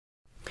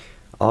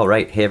All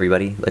right, hey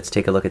everybody, let's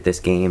take a look at this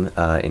game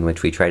in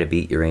which we try to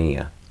beat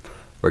Urania.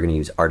 We're going to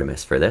use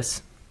Artemis for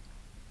this.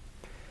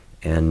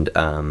 And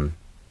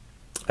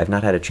I've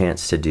not had a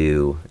chance to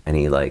do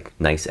any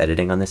nice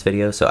editing on this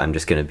video, so I'm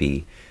just going to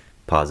be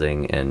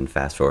pausing and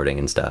fast forwarding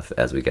and stuff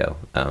as we go.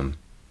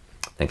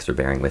 Thanks for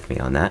bearing with me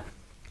on that.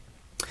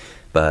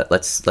 But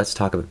let's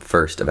talk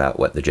first about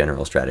what the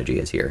general strategy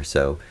is here.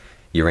 So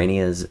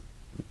Urania's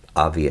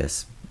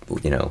obvious,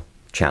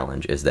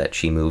 challenge is that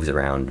she moves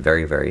around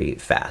very, very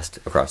fast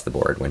across the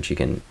board when she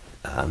can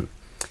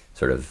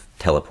sort of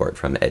teleport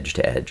from edge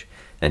to edge.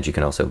 And she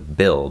can also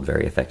build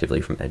very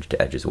effectively from edge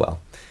to edge as well.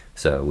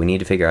 So we need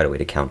to figure out a way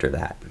to counter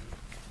that.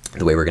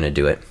 The way we're going to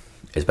do it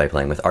is by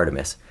playing with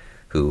Artemis,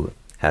 who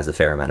has a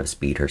fair amount of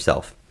speed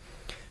herself.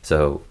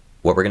 So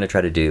what we're going to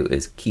try to do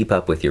is keep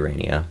up with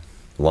Urania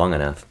long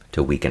enough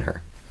to weaken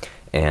her.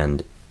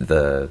 And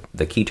the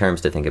key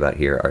terms to think about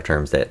here are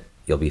terms that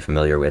you'll be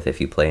familiar with if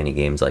you play any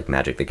games like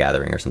Magic the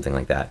Gathering or something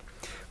like that.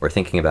 We're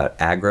thinking about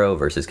aggro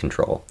versus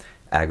control.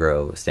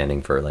 Aggro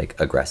standing for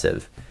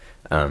aggressive.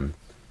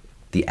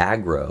 The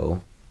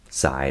aggro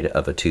side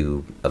of a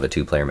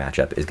two-player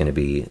matchup is going to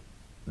be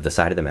the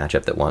side of the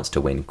matchup that wants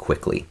to win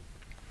quickly.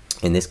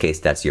 In this case,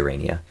 that's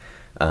Urania.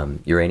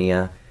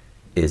 Urania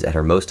is at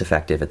her most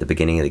effective at the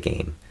beginning of the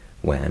game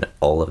when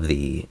all of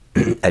the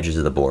edges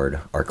of the board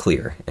are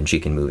clear and she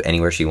can move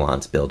anywhere she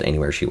wants, build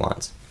anywhere she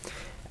wants.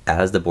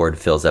 As the board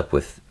fills up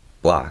with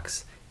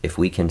blocks, if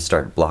we can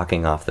start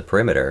blocking off the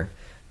perimeter,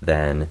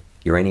 then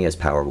Urania's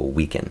power will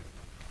weaken.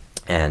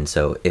 And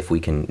so if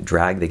we can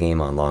drag the game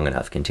on long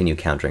enough, continue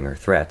countering her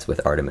threats with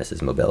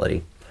Artemis's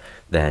mobility,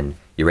 then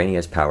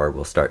Urania's power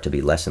will start to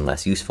be less and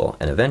less useful,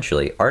 and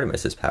eventually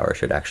Artemis's power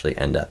should actually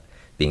end up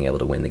being able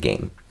to win the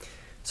game.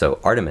 So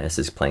Artemis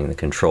is playing the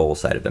control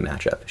side of the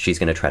matchup. She's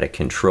going to try to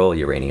control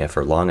Urania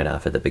for long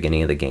enough at the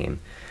beginning of the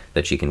game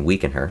that she can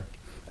weaken her,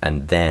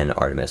 and then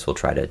Artemis will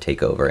try to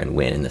take over and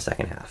win in the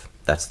second half.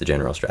 That's the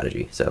general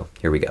strategy. So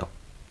here we go.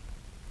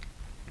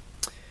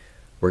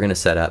 We're going to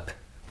set up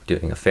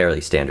doing a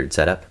fairly standard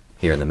setup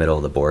here in the middle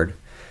of the board,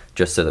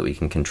 just so that we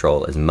can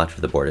control as much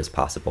of the board as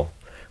possible.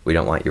 We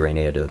don't want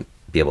Urania to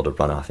be able to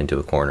run off into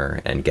a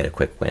corner and get a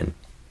quick win.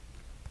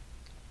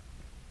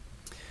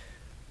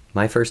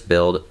 My first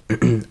build,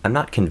 I'm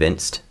not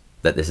convinced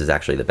that this is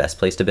actually the best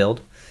place to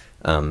build,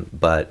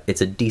 but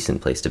it's a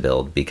decent place to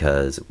build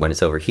because when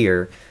it's over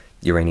here,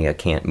 Urania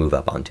can't move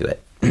up onto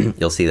it.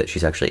 You'll see that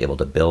she's actually able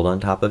to build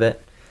on top of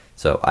it,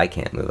 so I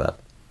can't move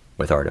up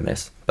with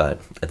Artemis, but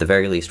at the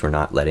very least we're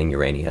not letting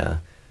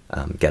Urania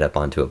get up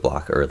onto a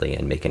block early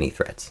and make any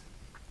threats.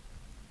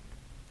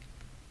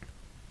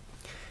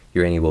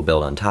 Urania will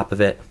build on top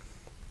of it,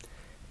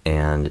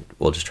 and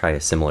we'll just try a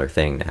similar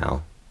thing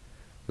now.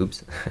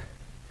 Oops.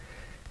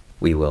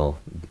 We will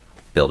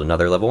build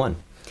another level 1.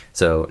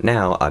 So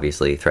now,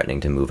 obviously,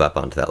 threatening to move up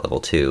onto that level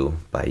 2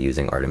 by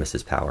using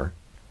Artemis's power.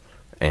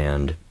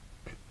 And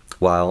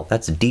while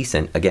that's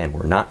decent, again,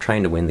 we're not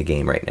trying to win the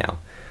game right now.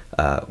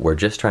 We're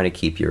just trying to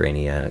keep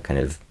Urania kind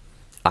of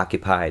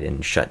occupied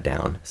and shut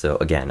down. So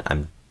again,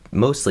 I'm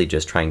mostly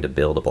just trying to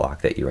build a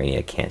block that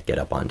Urania can't get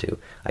up onto.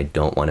 I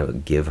don't want to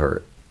give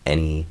her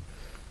any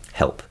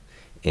help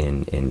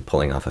in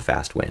pulling off a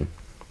fast win.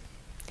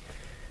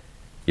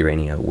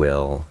 Urania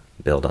will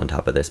build on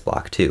top of this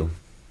block too.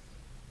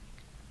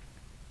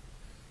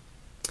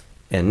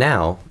 And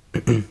now,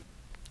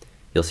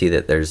 you'll see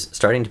that there's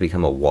starting to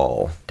become a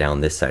wall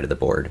down this side of the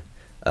board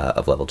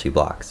of level 2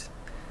 blocks.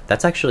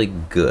 That's actually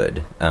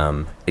good.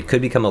 It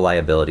could become a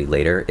liability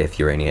later if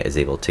Urania is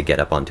able to get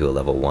up onto a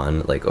level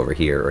 1, like over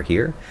here or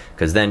here,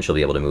 because then she'll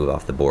be able to move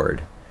off the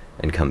board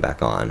and come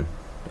back on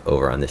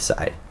over on this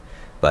side.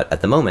 But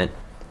at the moment,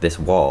 this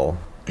wall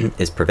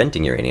is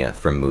preventing Urania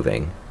from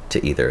moving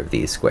to either of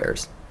these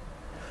squares.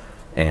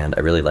 And I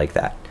really like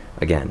that.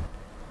 Again,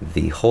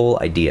 the whole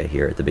idea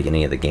here at the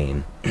beginning of the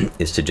game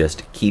is to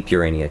just keep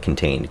Urania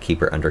contained, keep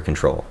her under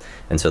control.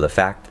 And so the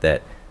fact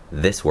that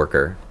this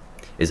worker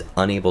is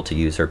unable to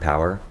use her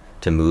power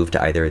to move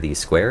to either of these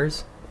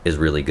squares is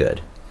really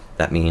good.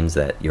 That means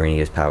that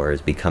Urania's power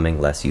is becoming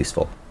less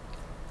useful.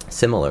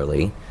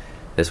 Similarly,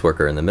 this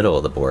worker in the middle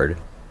of the board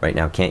right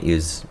now can't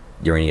use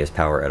Urania's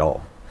power at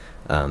all.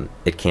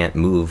 It can't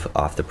move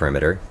off the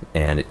perimeter,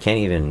 and it can't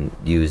even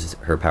use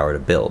her power to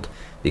build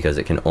because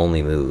it can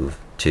only move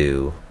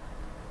to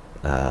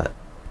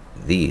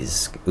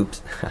these,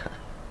 oops,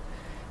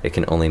 it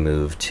can only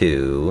move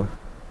to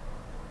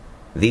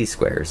these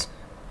squares.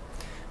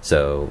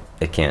 So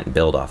it can't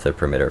build off the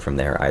perimeter from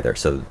there either.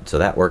 So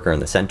that worker in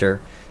the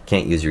center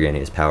can't use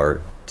Urania's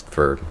power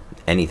for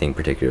anything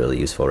particularly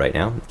useful right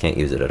now. Can't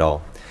use it at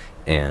all.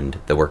 And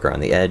the worker on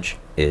the edge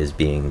is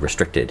being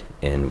restricted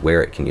in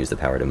where it can use the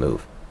power to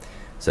move.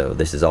 So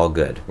this is all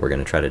good. We're going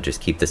to try to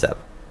just keep this up.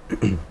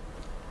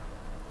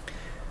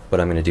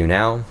 What I'm going to do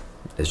now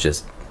is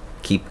just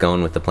keep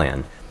going with the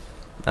plan.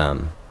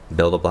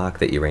 Build a block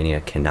that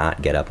Urania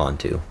cannot get up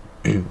onto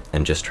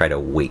and just try to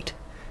wait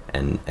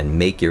and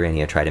make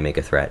Urania try to make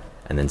a threat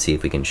and then see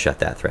if we can shut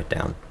that threat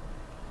down.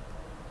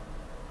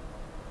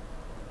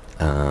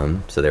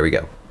 So there we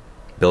go.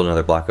 build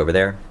another block over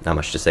there, not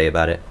much to say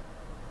about it.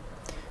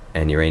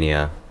 And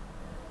Urania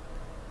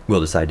will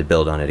decide to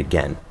build on it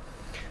again.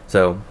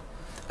 So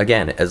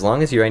again, as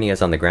long as Urania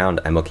is on the ground,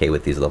 I'm okay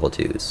with these level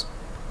 2s.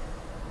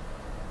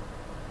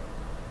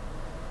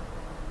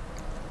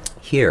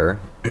 Here,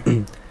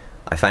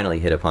 I finally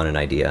hit upon an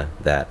idea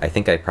that I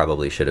think I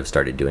probably should have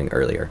started doing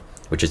earlier,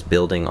 which is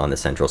building on the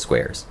central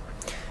squares.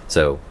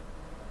 So,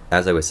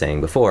 as I was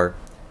saying before,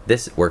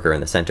 this worker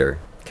in the center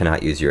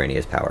cannot use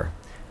Urania's power.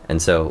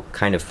 And so,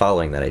 kind of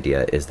following that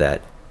idea is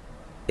that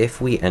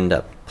if we end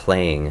up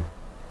playing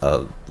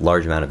a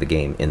large amount of the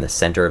game in the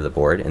center of the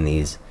board, in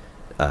these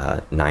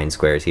 9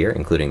 squares here,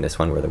 including this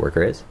one where the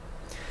worker is,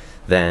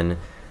 then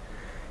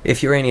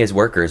if Urania's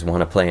workers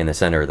want to play in the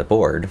center of the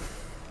board,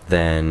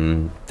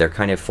 then they're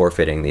kind of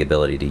forfeiting the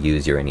ability to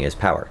use Urania's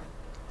power.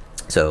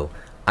 So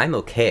I'm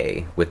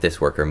okay with this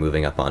worker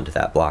moving up onto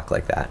that block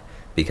like that,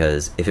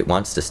 because if it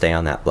wants to stay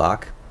on that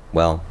block,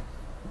 well,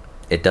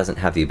 it doesn't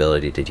have the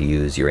ability to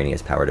use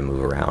Urania's power to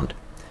move around.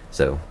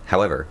 So,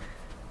 however,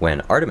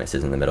 when Artemis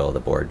is in the middle of the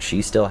board,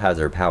 she still has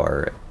her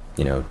power,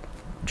 you know,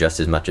 just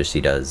as much as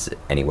she does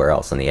anywhere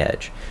else on the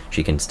edge.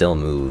 She can still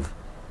move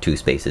 2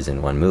 spaces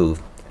in one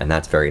move, and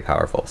that's very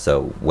powerful.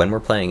 So when we're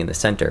playing in the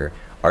center,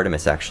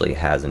 Artemis actually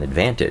has an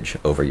advantage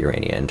over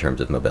Urania in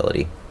terms of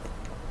mobility.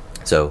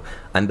 So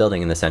I'm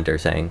building in the center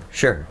saying,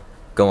 sure,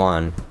 go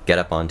on, get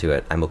up onto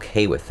it. I'm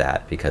okay with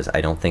that because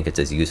I don't think it's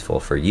as useful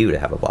for you to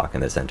have a block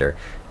in the center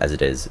as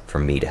it is for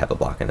me to have a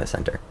block in the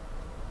center.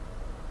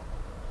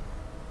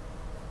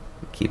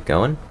 Keep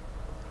going.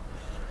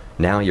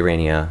 Now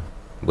Urania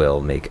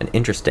will make an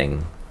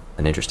interesting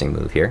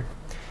move here.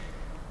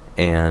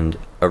 And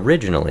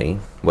originally,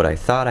 what I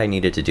thought I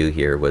needed to do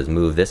here was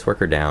move this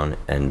worker down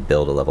and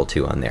build a level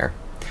 2 on there.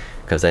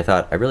 Because I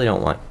thought I really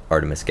don't want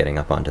Artemis getting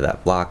up onto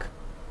that block,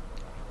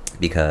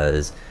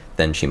 because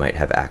then she might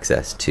have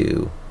access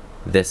to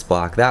this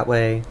block that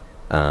way,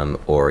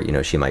 or, you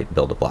know, she might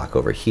build a block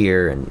over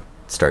here and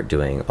start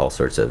doing all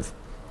sorts of,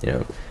 you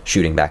know,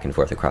 shooting back and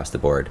forth across the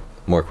board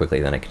more quickly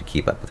than I could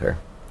keep up with her.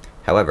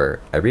 However,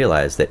 I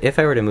realized that if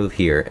I were to move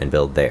here and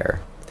build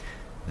there,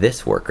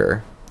 this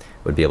worker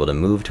would be able to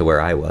move to where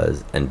I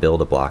was and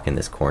build a block in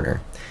this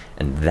corner.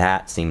 And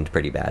that seemed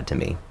pretty bad to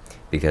me,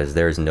 because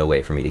there's no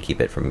way for me to keep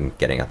it from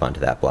getting up onto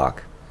that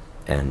block.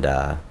 And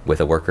with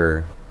a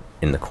worker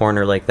in the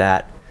corner like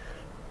that,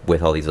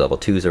 with all these level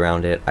 2s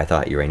around it, I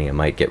thought Urania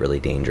might get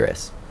really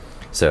dangerous.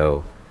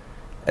 So,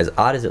 as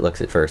odd as it looks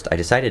at first, I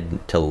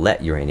decided to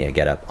let Urania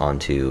get up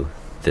onto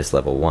this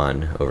level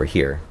 1 over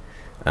here,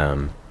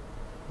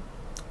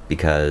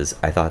 because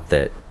I thought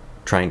that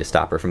trying to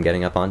stop her from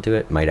getting up onto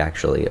it might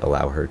actually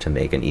allow her to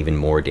make an even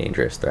more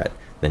dangerous threat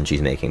than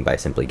she's making by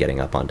simply getting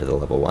up onto the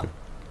level 1.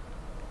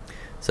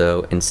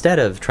 So instead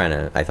of trying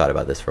to, I thought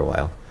about this for a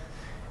while,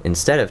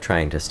 instead of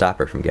trying to stop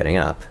her from getting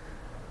up,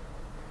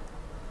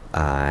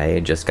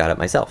 I just got up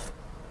myself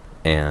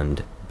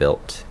and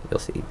built, you'll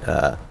see,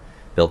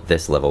 built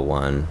this level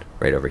 1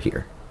 right over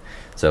here.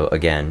 So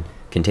again,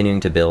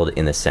 continuing to build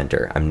in the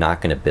center. I'm not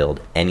going to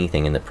build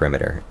anything in the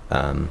perimeter.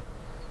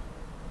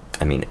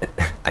 I mean,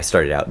 I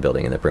started out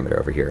building in the perimeter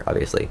over here,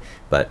 obviously,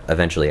 but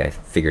eventually I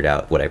figured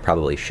out what I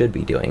probably should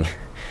be doing,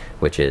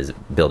 which is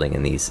building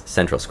in these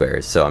central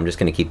squares, so I'm just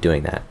going to keep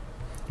doing that.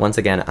 Once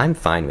again, I'm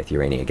fine with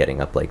Urania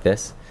getting up like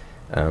this,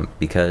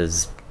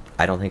 because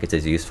I don't think it's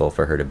as useful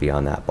for her to be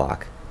on that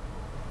block.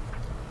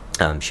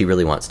 She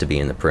really wants to be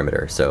in the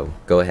perimeter, so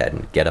go ahead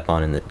and get up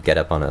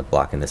on a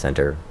block in the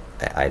center.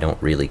 I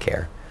don't really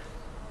care.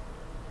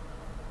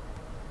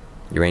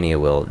 Urania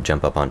will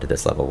jump up onto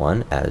this level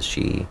 1 as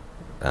she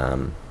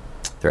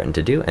threatened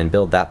to do, and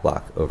build that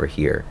block over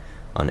here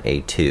on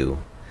A2.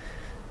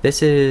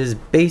 This is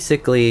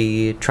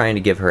basically trying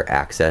to give her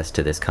access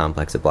to this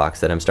complex of blocks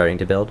that I'm starting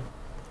to build.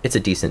 It's a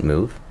decent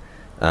move.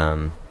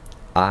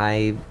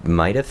 I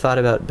might have thought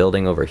about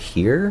building over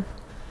here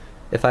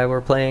if I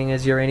were playing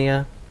as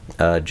Urania,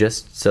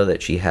 just so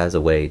that she has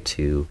a way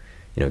to,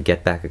 you know,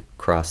 get back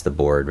across the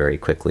board very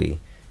quickly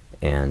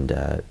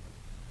and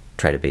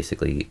try to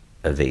basically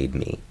evade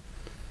me.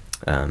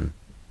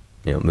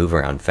 You know, move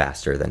around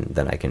faster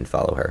than I can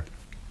follow her.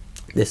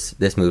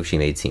 This move she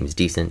made seems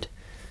decent,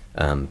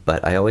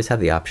 but I always have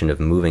the option of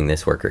moving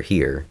this worker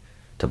here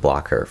to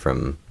block her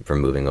from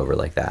moving over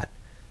like that.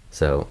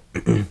 So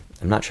I'm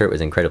not sure it was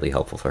incredibly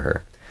helpful for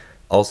her.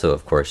 Also,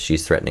 of course,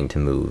 she's threatening to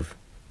move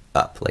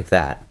up like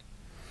that,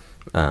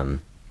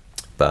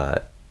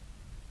 but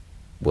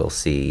we'll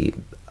see.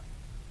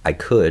 I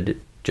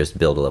could just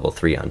build a level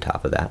 3 on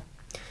top of that,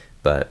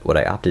 but what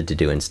I opted to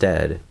do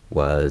instead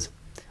was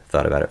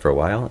thought about it for a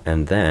while,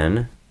 and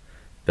then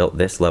built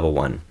this level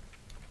 1.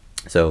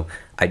 So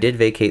I did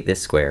vacate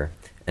this square,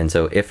 and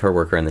so if her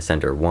worker in the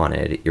center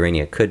wanted,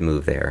 Urania could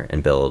move there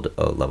and build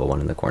a level 1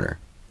 in the corner,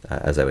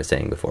 as I was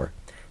saying before.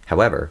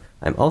 However,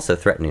 I'm also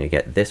threatening to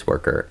get this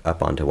worker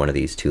up onto one of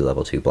these 2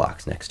 level 2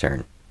 blocks next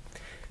turn.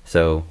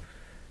 So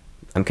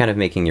I'm kind of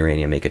making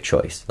Urania make a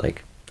choice,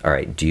 like, all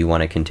right, do you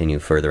want to continue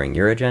furthering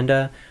your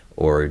agenda,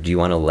 or do you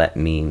want to let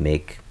me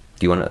make,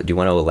 do you want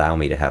to allow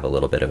me to have a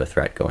little bit of a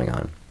threat going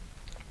on?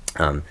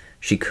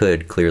 She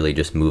could clearly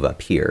just move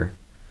up here,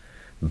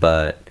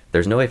 but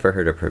there's no way for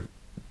her to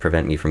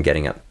prevent me from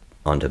getting up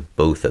onto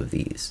both of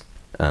these.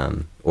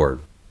 Or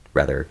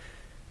rather,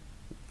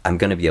 I'm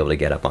going to be able to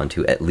get up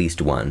onto at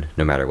least one,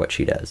 no matter what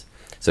she does.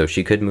 So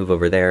she could move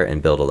over there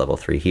and build a level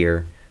 3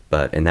 here,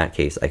 but in that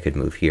case I could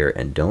move here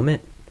and dome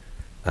it,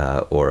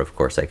 or of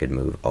course I could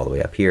move all the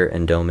way up here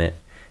and dome it,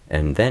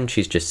 and then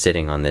she's just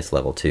sitting on this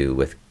level 2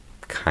 with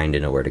kind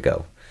of nowhere to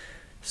go.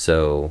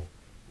 So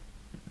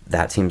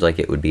that seems like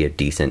it would be a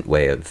decent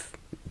way of,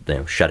 you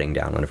know, shutting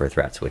down one of her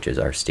threats, which is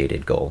our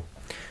stated goal.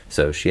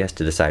 So she has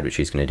to decide what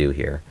she's going to do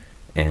here,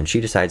 and she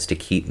decides to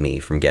keep me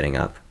from getting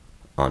up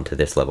onto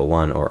this level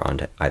 1 or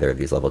onto either of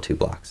these level 2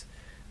 blocks,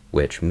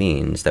 which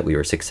means that we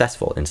were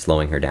successful in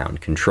slowing her down,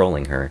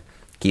 controlling her,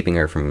 keeping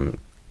her from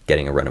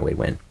getting a runaway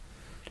win.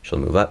 She'll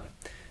move up,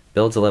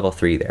 builds a level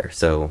 3 there,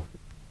 so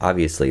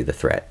obviously the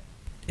threat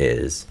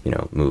is, you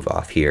know, move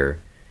off here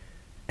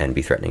and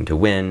be threatening to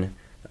win,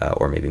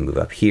 or maybe move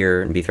up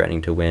here and be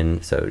threatening to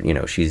win. So, you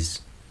know,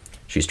 she's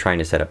trying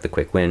to set up the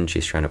quick win.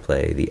 She's trying to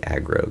play the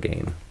aggro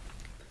game.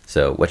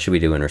 So what should we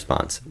do in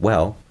response?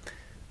 Well,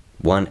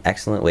 one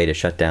excellent way to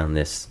shut down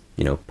this,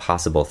 you know,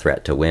 possible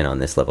threat to win on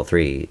this level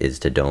 3 is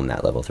to dome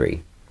that level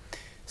 3.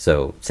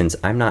 So since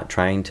I'm not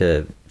trying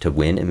to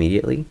win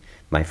immediately,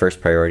 my first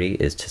priority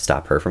is to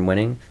stop her from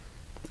winning.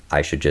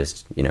 I should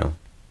just, you know,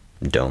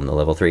 dome the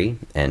level 3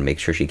 and make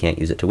sure she can't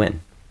use it to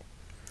win.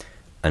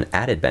 An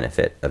added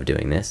benefit of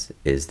doing this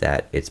is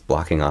that it's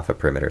blocking off a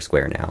perimeter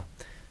square now.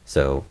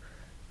 So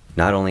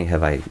not only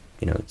have I,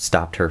 you know,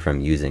 stopped her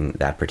from using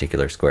that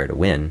particular square to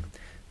win,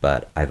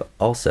 but I've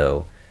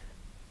also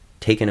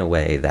taken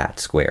away that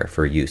square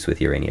for use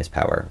with Urania's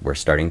power. We're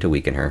starting to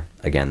weaken her.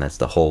 Again, that's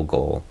the whole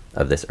goal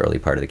of this early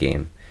part of the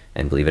game.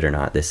 And believe it or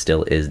not, this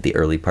still is the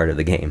early part of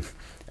the game,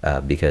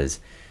 because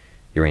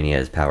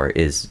Urania's power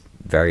is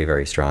very,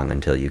 very strong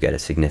until you get a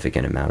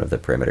significant amount of the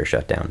perimeter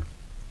shut down.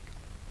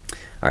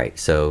 All right,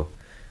 so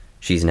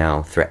she's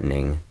now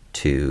threatening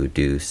to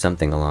do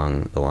something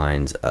along the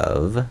lines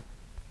of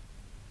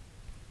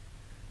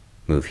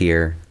move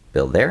here,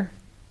 build there,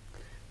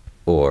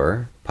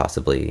 or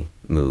possibly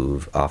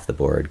move off the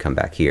board, come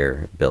back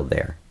here, build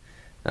there.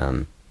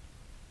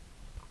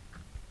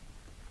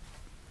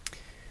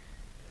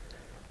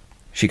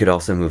 She could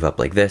also move up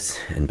like this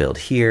and build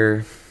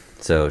here.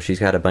 So she's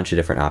got a bunch of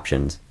different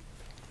options.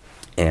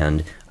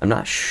 And I'm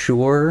not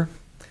sure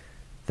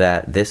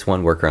that this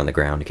one worker on the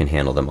ground can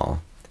handle them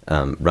all.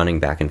 Running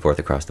back and forth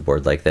across the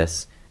board like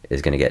this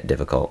is going to get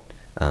difficult,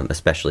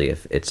 especially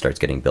if it starts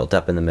getting built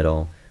up in the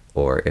middle,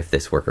 or if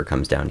this worker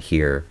comes down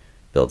here,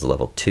 builds a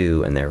level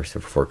 2, and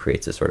therefore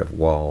creates a sort of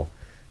wall.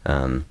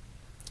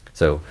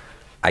 So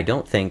I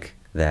don't think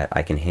that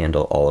I can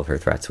handle all of her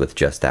threats with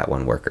just that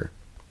one worker.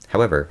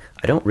 However,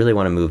 I don't really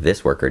want to move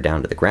this worker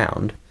down to the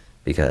ground,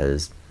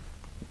 because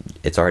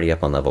it's already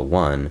up on level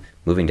 1.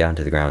 Moving down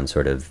to the ground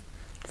sort of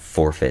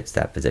forfeits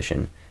that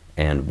position.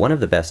 And one of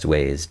the best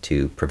ways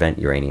to prevent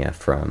Urania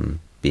from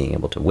being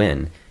able to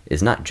win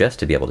is not just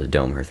to be able to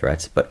dome her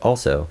threats, but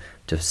also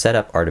to set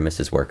up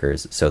Artemis's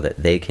workers so that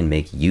they can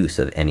make use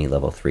of any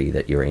level 3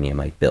 that Urania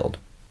might build.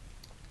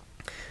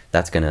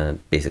 That's going to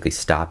basically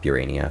stop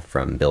Urania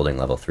from building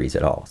level 3s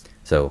at all.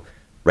 So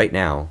right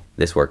now,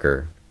 this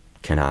worker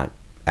cannot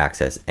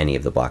access any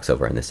of the blocks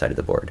over on this side of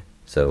the board.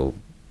 So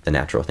the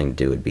natural thing to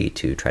do would be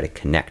to try to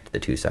connect the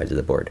two sides of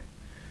the board.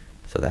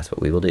 So that's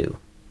what we will do.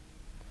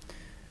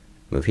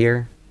 Move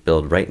here,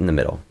 build right in the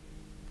middle.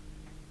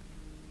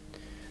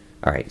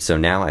 All right, so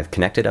now I've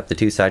connected up the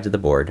two sides of the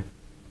board.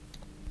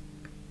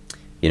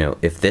 You know,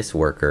 if this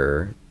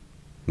worker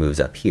moves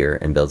up here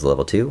and builds a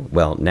level 2,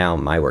 well, now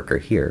my worker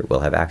here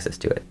will have access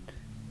to it.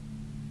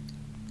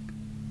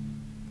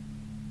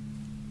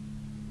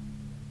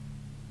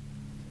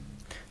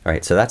 All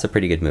right, so that's a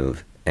pretty good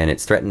move, and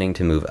it's threatening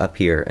to move up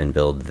here and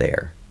build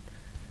there.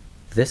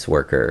 This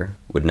worker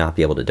would not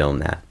be able to dome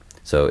that,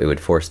 so it would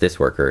force this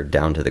worker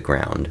down to the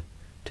ground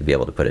to be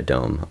able to put a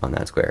dome on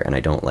that square, and I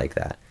don't like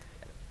that.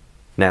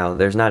 Now,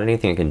 there's not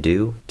anything I can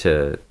do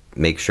to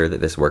make sure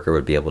that this worker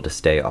would be able to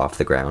stay off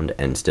the ground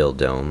and still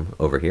dome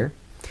over here,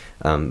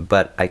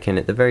 but I can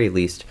at the very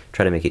least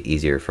try to make it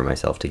easier for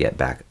myself to get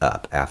back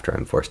up after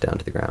I'm forced down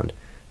to the ground.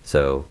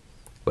 So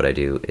what I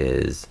do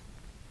is,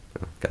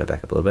 gotta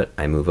back up a little bit,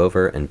 I move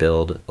over and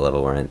build a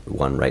level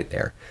 1 right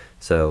there.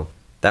 So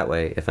that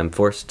way, if I'm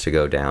forced to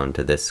go down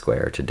to this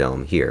square to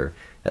dome here,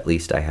 at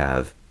least I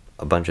have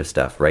a bunch of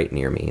stuff right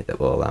near me that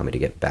will allow me to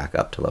get back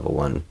up to level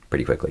 1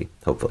 pretty quickly,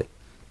 hopefully.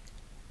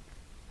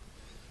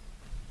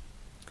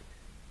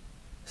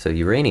 So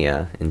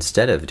Urania,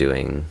 instead of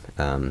making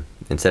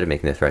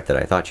the threat that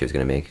I thought she was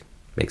going to make,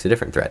 makes a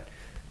different threat.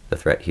 The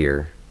threat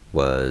here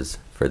was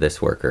for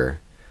this worker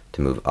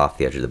to move off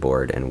the edge of the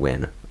board and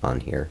win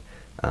on here.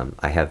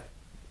 I have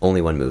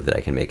only one move that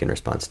I can make in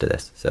response to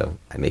this, so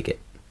I make it.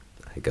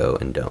 I go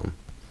and dome.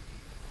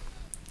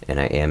 And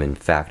I am in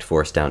fact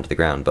forced down to the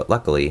ground, but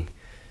luckily,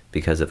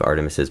 because of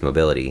Artemis's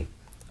mobility,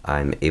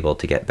 I'm able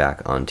to get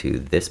back onto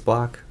this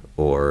block,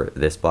 or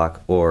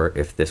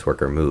if this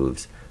worker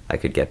moves, I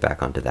could get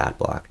back onto that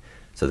block.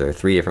 So there are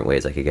 3 different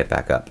ways I could get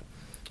back up,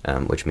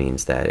 which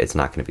means that it's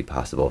not going to be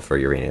possible for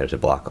Urania to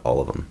block all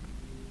of them.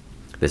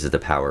 This is the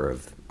power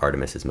of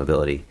Artemis's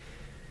mobility.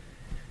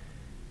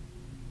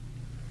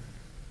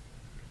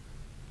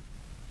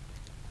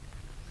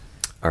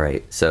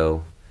 Alright,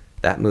 so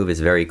that move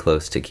is very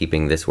close to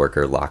keeping this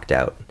worker locked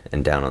out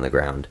and down on the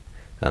ground.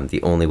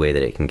 The only way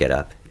that it can get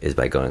up is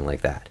by going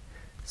like that.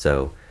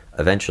 So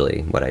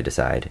eventually what I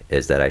decide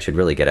is that I should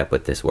really get up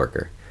with this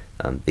worker.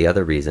 The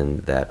other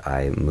reason that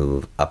I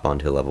move up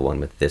onto level 1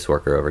 with this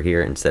worker over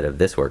here instead of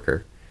this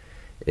worker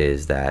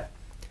is that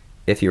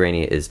if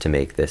Urania is to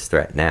make this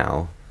threat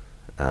now,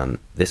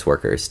 this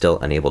worker is still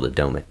unable to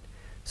dome it.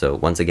 So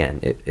once again,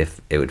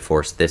 if it would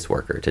force this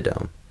worker to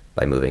dome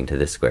by moving to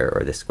this square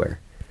or this square.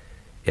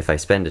 If I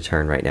spend a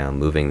turn right now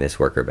moving this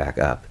worker back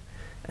up,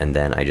 and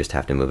then I just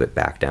have to move it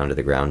back down to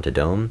the ground to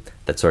dome,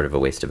 that's sort of a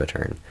waste of a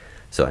turn.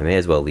 So I may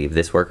as well leave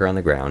this worker on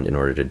the ground in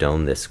order to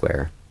dome this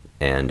square,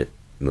 and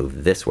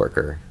move this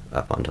worker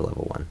up onto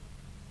level 1,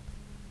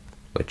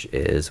 which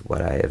is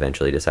what I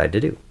eventually decide to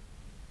do.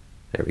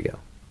 There we go.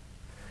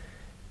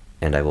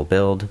 And I will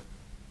build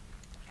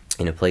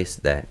in a place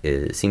that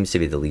seems to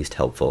be the least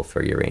helpful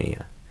for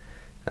Urania.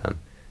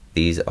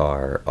 These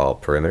are all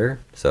perimeter,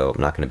 so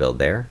I'm not going to build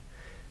there.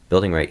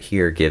 Building right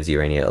here gives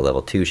Urania a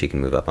level 2 she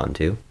can move up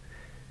onto.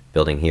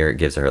 Building here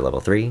gives her a level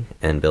 3,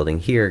 and building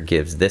here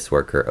gives this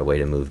worker a way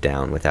to move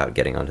down without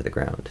getting onto the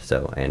ground.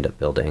 So I end up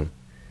building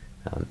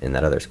in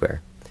that other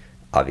square.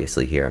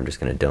 Obviously here I'm just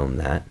going to dome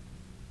that.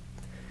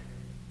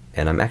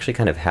 And I'm actually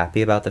kind of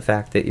happy about the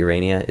fact that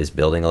Urania is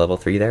building a level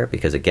 3 there,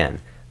 because again,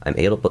 I'm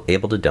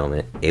able to dome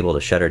it, able to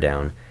shut her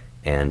down,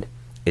 and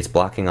it's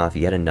blocking off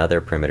yet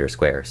another perimeter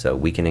square, so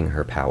weakening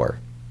her power.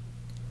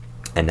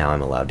 And now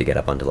I'm allowed to get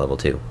up onto level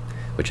 2,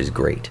 which is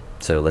great.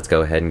 So let's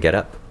go ahead and get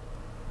up.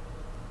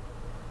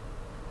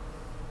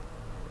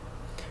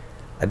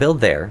 I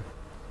build there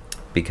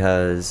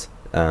because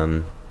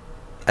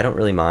I don't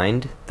really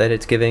mind that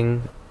it's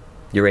giving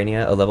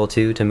Urania a level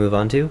 2 to move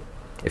onto.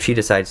 If she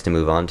decides to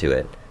move onto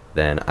it,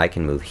 then I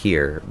can move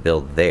here,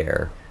 build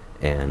there,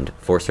 and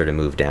force her to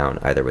move down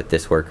either with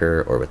this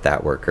worker or with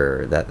that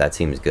worker. That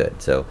seems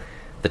good. So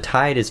the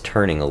tide is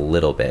turning a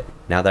little bit.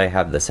 Now that I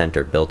have the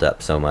center built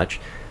up so much,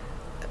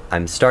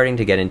 I'm starting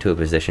to get into a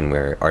position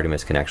where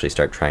Artemis can actually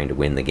start trying to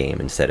win the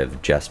game instead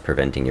of just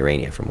preventing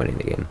Urania from winning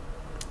the game.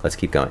 Let's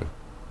keep going.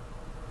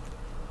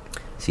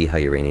 See how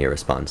Urania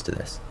responds to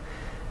this.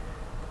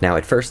 Now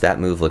at first that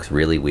move looks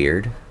really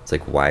weird. It's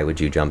like, why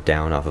would you jump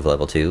down off of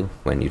level 2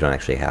 when you don't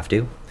actually have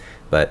to?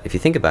 But if you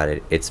think about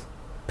it, it's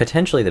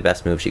potentially the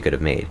best move she could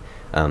have made.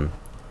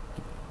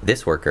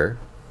 This worker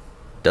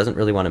doesn't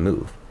really want to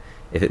move.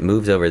 If it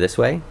moves over this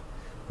way,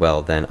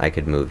 well then I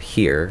could move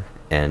here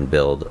and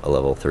build a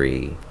level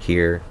 3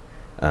 here,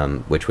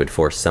 which would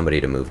force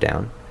somebody to move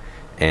down.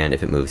 And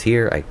if it moves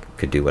here, I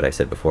could do what I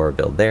said before,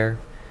 build there.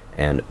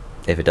 And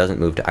if it doesn't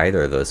move to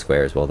either of those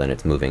squares, well then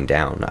it's moving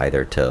down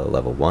either to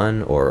level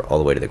 1 or all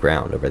the way to the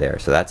ground over there,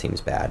 so that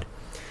seems bad.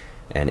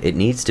 And it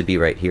needs to be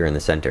right here in the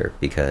center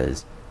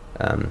because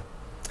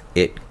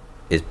it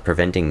is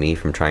preventing me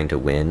from trying to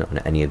win on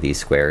any of these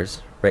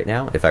squares right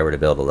now. If I were to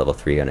build a level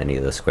 3 on any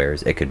of those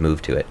squares, it could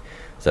move to it.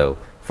 So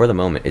for the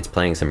moment, it's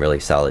playing some really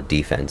solid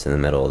defense in the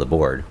middle of the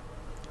board.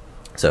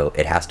 So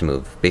it has to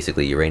move.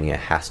 Basically, Urania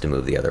has to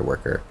move the other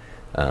worker,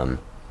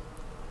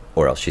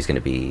 or else she's going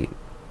to be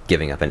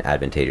giving up an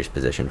advantageous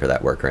position for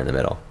that worker in the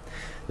middle.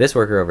 This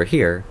worker over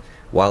here,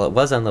 while it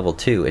was on level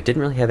 2, it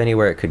didn't really have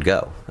anywhere it could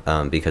go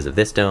because of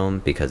this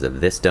dome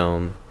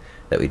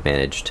that we'd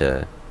managed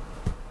to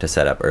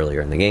set up earlier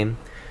in the game.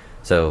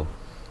 So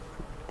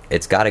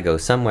it's got to go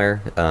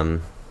somewhere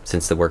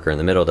since the worker in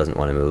the middle doesn't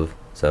want to move.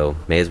 So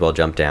may as well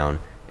jump down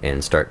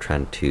and start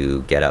trying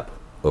to get up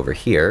over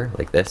here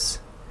like this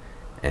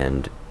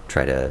and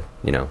try to,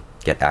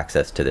 get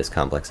access to this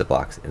complex of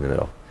blocks in the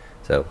middle.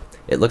 So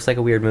it looks like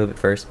a weird move at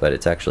first, but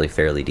it's actually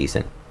fairly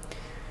decent.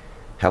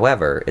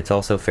 However, it's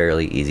also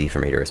fairly easy for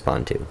me to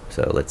respond to.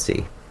 So let's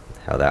see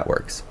how that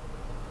works.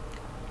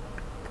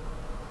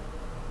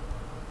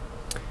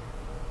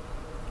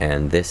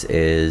 And this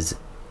is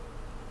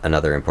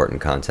another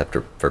important concept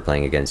for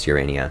playing against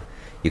Urania.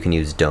 You can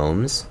use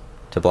domes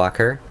to block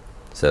her.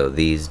 So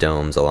these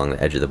domes along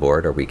the edge of the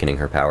board are weakening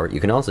her power. You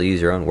can also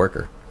use your own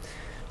worker.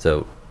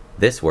 So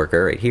this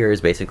worker right here is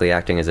basically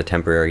acting as a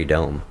temporary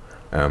dome.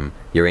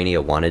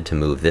 Urania wanted to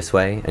move this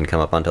way and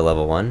come up onto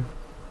level 1,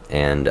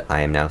 and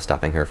I am now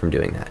stopping her from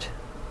doing that.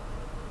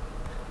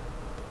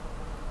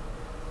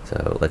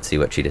 So let's see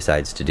what she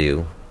decides to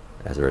do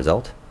as a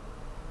result.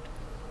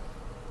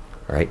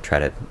 Alright, try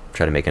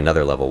to make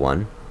another level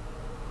 1.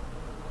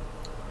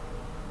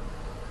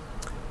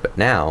 But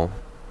now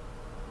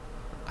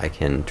I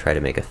can try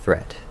to make a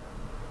threat,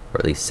 or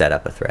at least set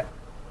up a threat.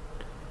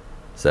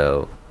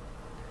 So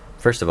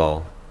first of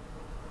all,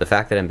 the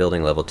fact that I'm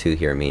building level 2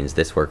 here means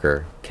this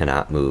worker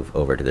cannot move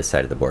over to this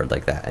side of the board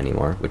like that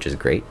anymore, which is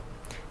great.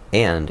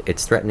 And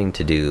it's threatening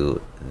to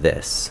do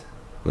this.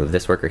 Move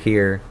this worker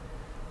here,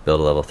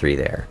 build a level 3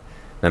 there.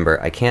 Remember,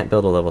 I can't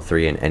build a level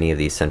 3 in any of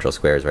these central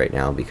squares right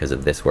now because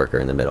of this worker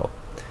in the middle.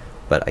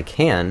 but I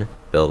can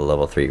build a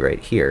level 3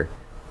 right here,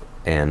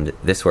 and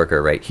this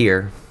worker right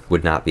here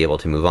would not be able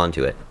to move on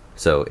to it.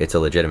 So it's a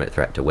legitimate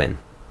threat to win.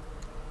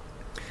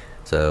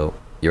 So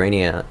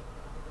Urania,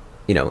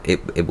 you know,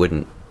 it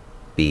wouldn't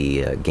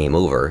be game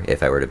over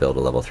if I were to build a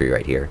level 3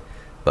 right here,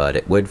 but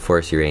it would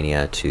force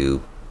Urania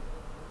to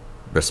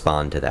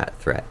respond to that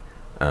threat.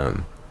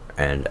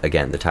 And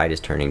again, the tide is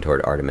turning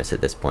toward Artemis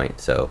at this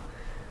point, so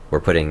we're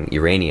putting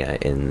Urania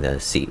in the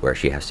seat where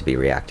she has to be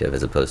reactive,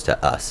 as opposed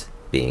to us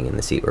being in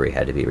the seat where we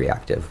had to be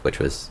reactive, which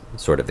was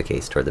sort of the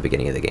case toward the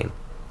beginning of the game.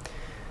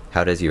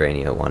 How does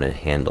Urania want to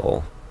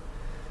handle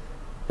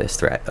this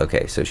threat?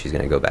 Okay, so she's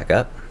going to go back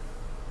up,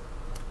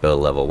 build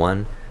a level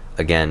 1,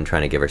 again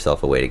trying to give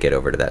herself a way to get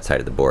over to that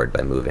side of the board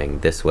by moving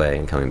this way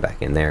and coming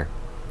back in there.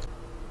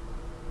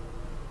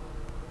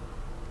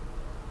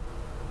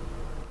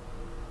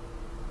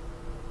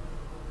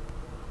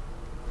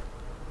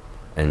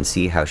 And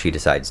see how she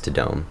decides to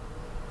dome.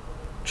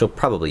 She'll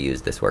probably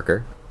use this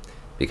worker,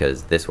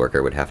 because this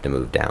worker would have to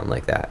move down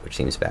like that, which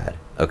seems bad.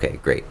 Okay,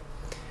 great.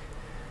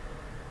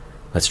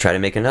 Let's try to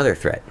make another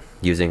threat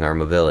using our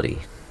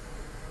mobility.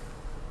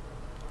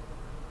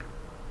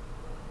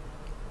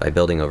 By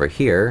building over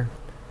here,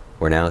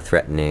 we're now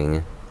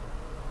threatening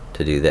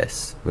to do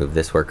this. Move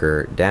this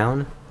worker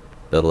down,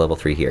 build a level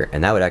 3 here,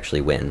 and that would actually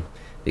win,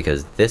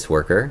 because this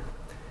worker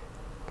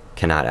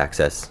cannot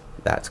access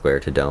that square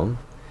to dome,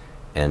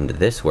 and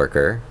this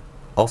worker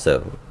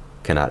also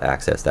cannot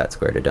access that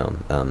square to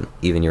dome.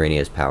 Even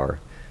Urania's power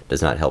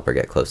does not help her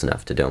get close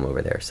enough to dome over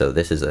there. So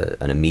this is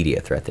an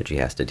immediate threat that she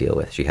has to deal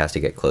with. She has to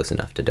get close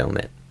enough to dome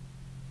it.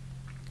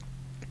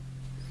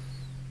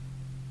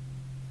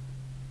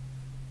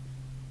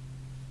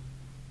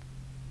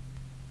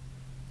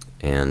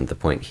 And the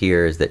point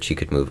here is that she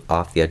could move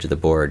off the edge of the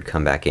board,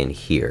 come back in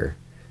here,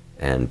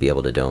 and be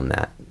able to dome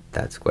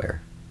that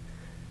square.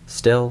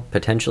 Still,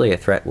 potentially a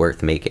threat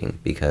worth making,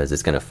 because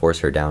it's going to force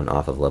her down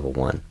off of level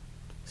 1.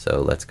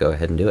 So let's go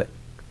ahead and do it.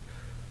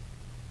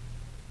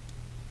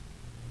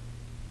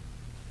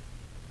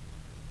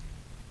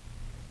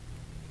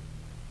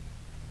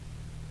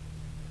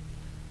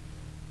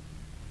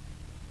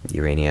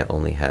 Urania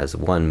only has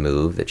one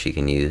move that she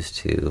can use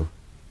to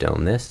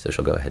dome this, so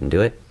she'll go ahead and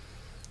do it.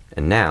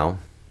 And now,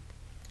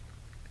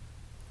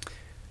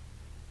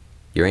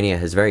 Urania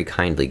has very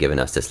kindly given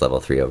us this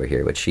level 3 over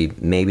here, which she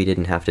maybe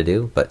didn't have to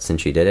do, but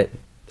since she did it,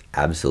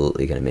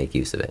 absolutely going to make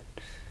use of it.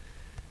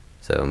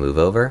 So move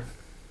over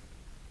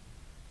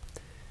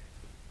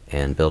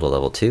and build a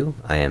level 2.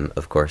 I am,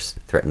 of course,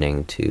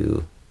 threatening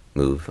to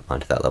move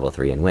onto that level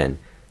 3 and win.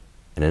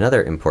 And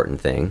another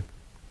important thing,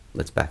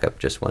 let's back up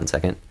just one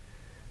second.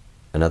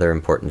 Another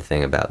important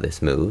thing about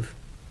this move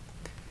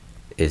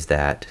is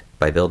that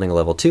by building a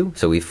level 2,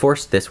 so we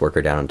forced this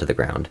worker down onto the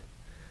ground,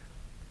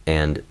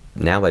 and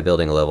now by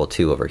building a level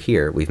 2 over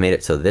here, we've made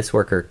it so this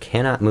worker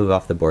cannot move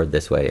off the board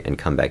this way and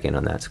come back in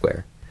on that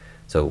square.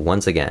 So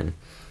once again,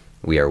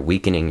 we are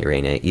weakening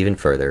Urania even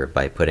further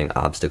by putting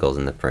obstacles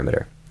in the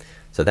perimeter.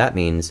 So that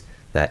means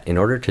that in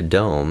order to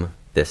dome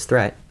this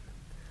threat,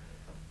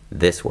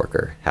 this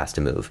worker has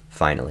to move,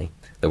 finally.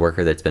 The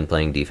worker that's been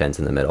playing defense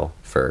in the middle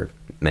for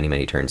many,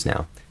 many turns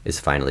now is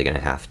finally going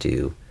to have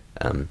to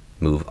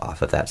move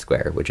off of that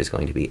square, which is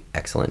going to be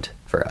excellent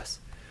for us.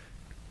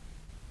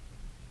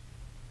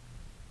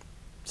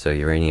 So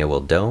Urania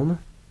will dome,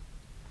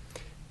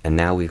 and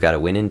now we've got a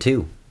win in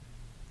 2.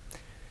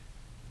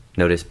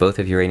 Notice both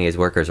of Urania's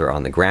workers are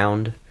on the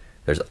ground.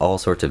 There's all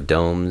sorts of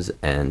domes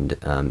and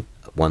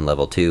one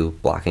level 2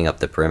 blocking up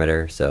the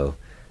perimeter, so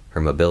her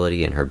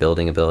mobility and her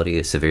building ability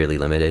is severely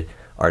limited.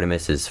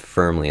 Artemis is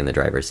firmly in the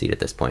driver's seat at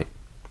this point,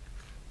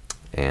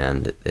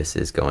 and this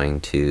is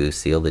going to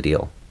seal the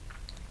deal.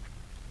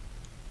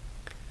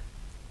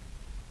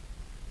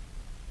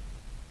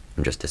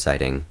 I'm just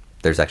deciding.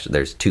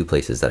 There's 2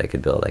 places that I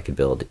could build. I could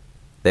build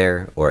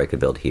there, or I could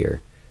build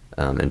here,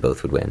 and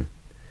both would win.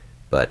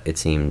 But it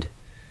seemed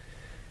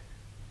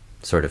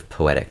sort of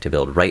poetic to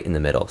build right in the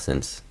middle,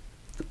 since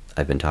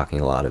I've been talking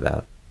a lot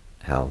about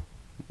how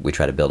we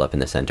try to build up in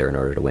the center in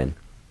order to win.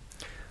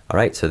 All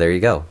right, so there you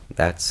go.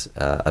 That's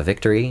a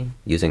victory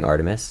using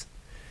Artemis,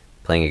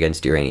 playing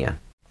against Urania.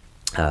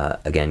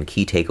 Again,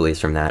 key takeaways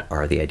from that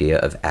are the idea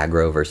of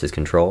aggro versus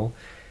control.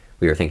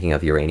 We were thinking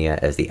of Urania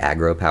as the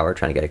aggro power,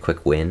 trying to get a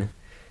quick win,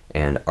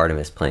 and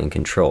Artemis playing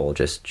control,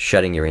 just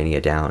shutting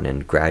Urania down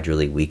and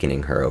gradually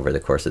weakening her over the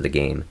course of the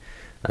game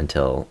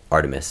until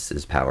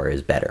Artemis's power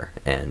is better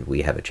and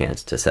we have a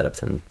chance to set up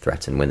some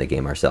threats and win the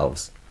game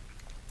ourselves.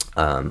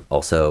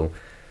 Also,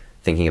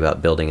 thinking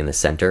about building in the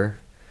center,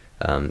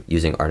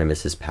 using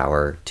Artemis's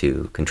power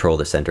to control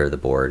the center of the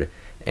board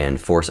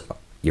and force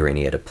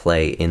Urania to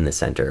play in the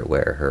center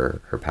where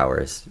her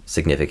power is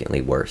significantly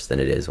worse than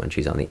it is when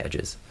she's on the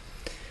edges.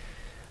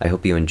 I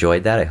hope you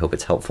enjoyed that. I hope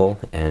it's helpful,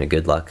 and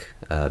good luck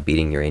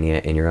beating Urania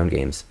in your own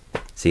games.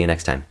 See you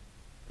next time.